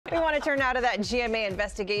We want to turn now to that GMA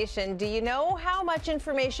investigation. Do you know how much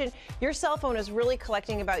information your cell phone is really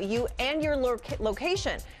collecting about you and your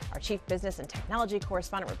location? Our chief business and technology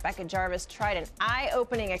correspondent, Rebecca Jarvis, tried an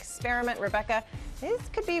eye-opening experiment. Rebecca, this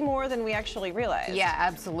could be more than we actually realize. Yeah,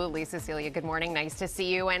 absolutely, Cecilia. Good morning. Nice to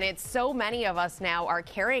see you. And it's so many of us now are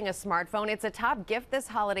carrying a smartphone. It's a top gift this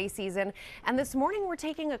holiday season. And this morning, we're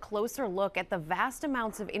taking a closer look at the vast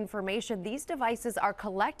amounts of information these devices are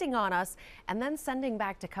collecting on us and then sending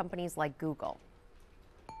back to companies like Google.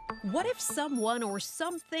 What if someone or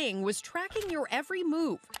something was tracking your every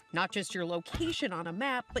move? Not just your location on a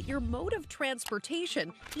map, but your mode of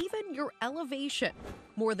transportation, even your elevation.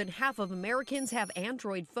 More than half of Americans have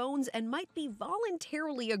Android phones and might be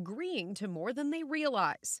voluntarily agreeing to more than they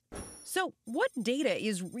realize. So, what data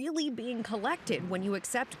is really being collected when you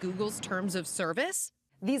accept Google's terms of service?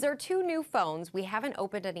 These are two new phones. We haven't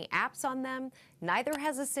opened any apps on them. Neither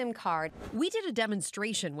has a SIM card. We did a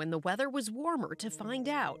demonstration when the weather was warmer to find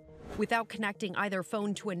out. Without connecting either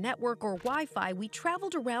phone to a network or Wi-Fi, we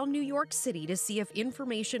traveled around New York City to see if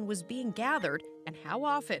information was being gathered and how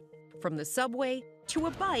often. From the subway to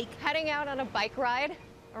a bike. Heading out on a bike ride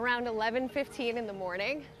around 11:15 in the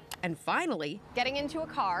morning. And finally, getting into a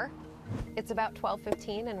car. It's about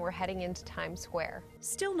 12:15 and we're heading into Times Square.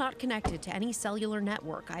 Still not connected to any cellular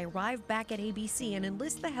network, I arrive back at ABC and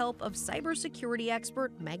enlist the help of cybersecurity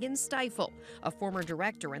expert Megan Stifel, a former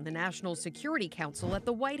director in the National Security Council at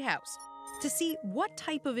the White House, to see what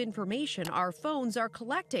type of information our phones are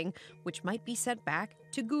collecting, which might be sent back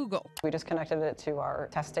to Google. We just connected it to our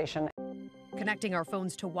test station. Connecting our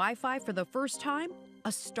phones to Wi-Fi for the first time,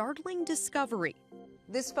 a startling discovery.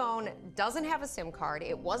 This phone doesn't have a SIM card.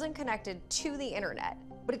 It wasn't connected to the internet,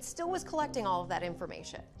 but it still was collecting all of that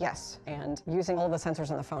information. Yes, and using all the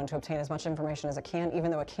sensors on the phone to obtain as much information as it can,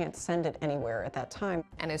 even though it can't send it anywhere at that time.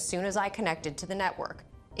 And as soon as I connected to the network,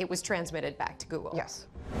 it was transmitted back to Google. Yes.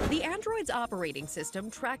 The Android's operating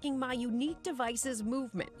system tracking my unique device's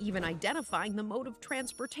movement, even identifying the mode of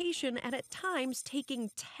transportation, and at times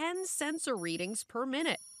taking 10 sensor readings per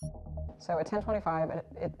minute. So at 10:25,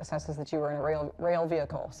 it assesses that you were in a rail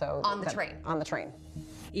vehicle. So on the train. On the train.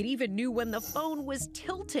 It even knew when the phone was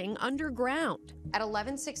tilting underground. At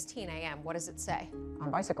 11:16 a.m., what does it say?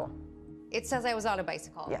 On bicycle. It says I was on a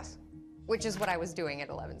bicycle. Yes. Which is what I was doing at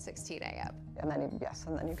 11:16 a.m. And then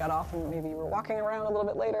you got off and maybe you were walking around a little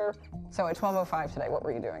bit later. So at 12:05 today, what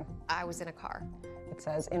were you doing? I was in a car. It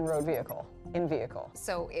says in-road vehicle, in vehicle.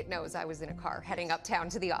 So it knows I was in a car heading uptown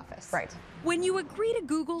to the office. Right. When you agree to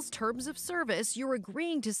Google's terms of service, you're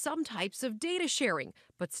agreeing to some types of data sharing.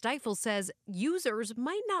 But Stifel says users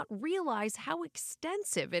might not realize how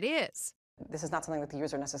extensive it is. This is not something that the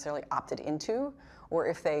user necessarily opted into, or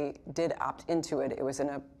if they did opt into it, it was in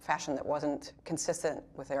a fashion that wasn't consistent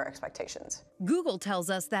with their expectations. Google tells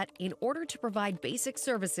us that in order to provide basic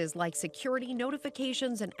services like security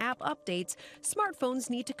notifications and app updates, smartphones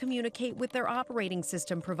need to communicate with their operating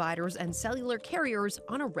system providers and cellular carriers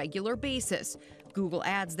on a regular basis. Google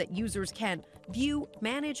adds that users can view,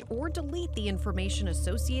 manage, or delete the information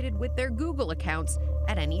associated with their Google accounts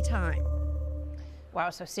at any time. Wow,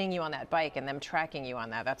 so seeing you on that bike and them tracking you on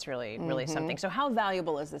that, that's really something. So how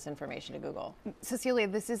valuable is this information to Google? Cecilia,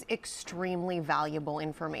 this is extremely valuable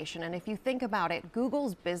information. And if you think about it,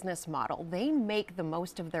 Google's business model, they make the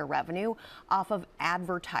most of their revenue off of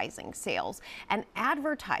advertising sales. And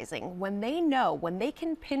advertising, when they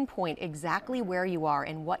can pinpoint exactly where you are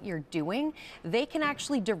and what you're doing, they can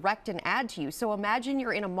actually direct an ad to you. So imagine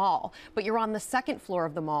you're in a mall, but you're on the second floor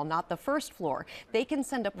of the mall, not the first floor. They can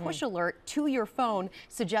send a push alert to your phone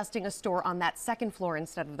suggesting a store on that second floor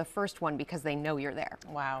instead of the first one because they know you're there.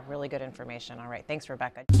 Wow, really good information. All right, thanks,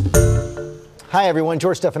 Rebecca. Hi, everyone.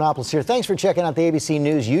 George Stephanopoulos here. Thanks for checking out the ABC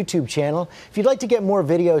News YouTube channel. If you'd like to get more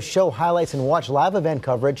videos, show highlights, and watch live event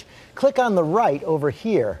coverage, click on the right over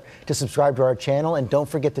here to subscribe to our channel. And don't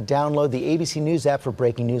forget to download the ABC News app for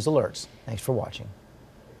breaking news alerts. Thanks for watching.